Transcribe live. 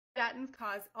statins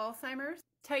cause Alzheimer's,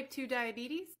 type 2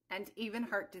 diabetes, and even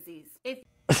heart disease.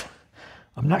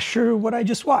 I'm not sure what I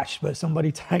just watched, but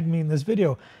somebody tagged me in this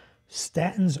video.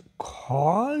 Statins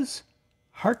cause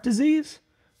heart disease?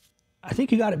 I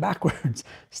think you got it backwards.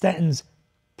 Statins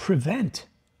prevent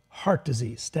heart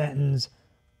disease. Statins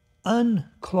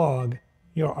unclog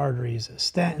your arteries.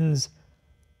 Statins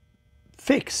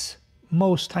fix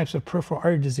most types of peripheral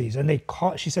artery disease. And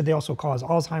she said they also cause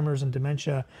Alzheimer's and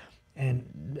dementia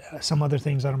and some other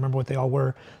things. I don't remember what they all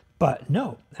were. But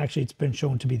no, actually it's been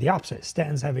shown to be the opposite.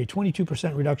 Statins have a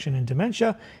 22% reduction in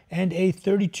dementia and a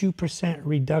 32%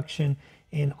 reduction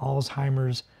in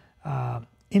Alzheimer's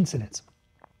incidence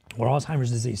or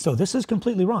Alzheimer's disease. So this is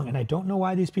completely wrong. And I don't know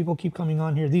why these people keep coming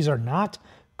on here. These are not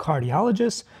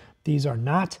cardiologists. These are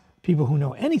not people who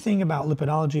know anything about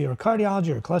lipidology or cardiology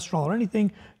or cholesterol or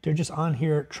anything. They're just on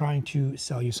here trying to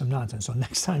sell you some nonsense. So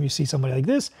next time you see somebody like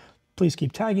this, please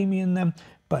keep tagging me in them.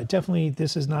 But definitely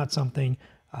this is not something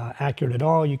accurate at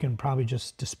all. You can probably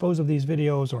just dispose of these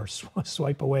videos or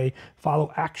swipe away.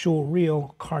 Follow actual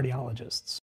real cardiologists.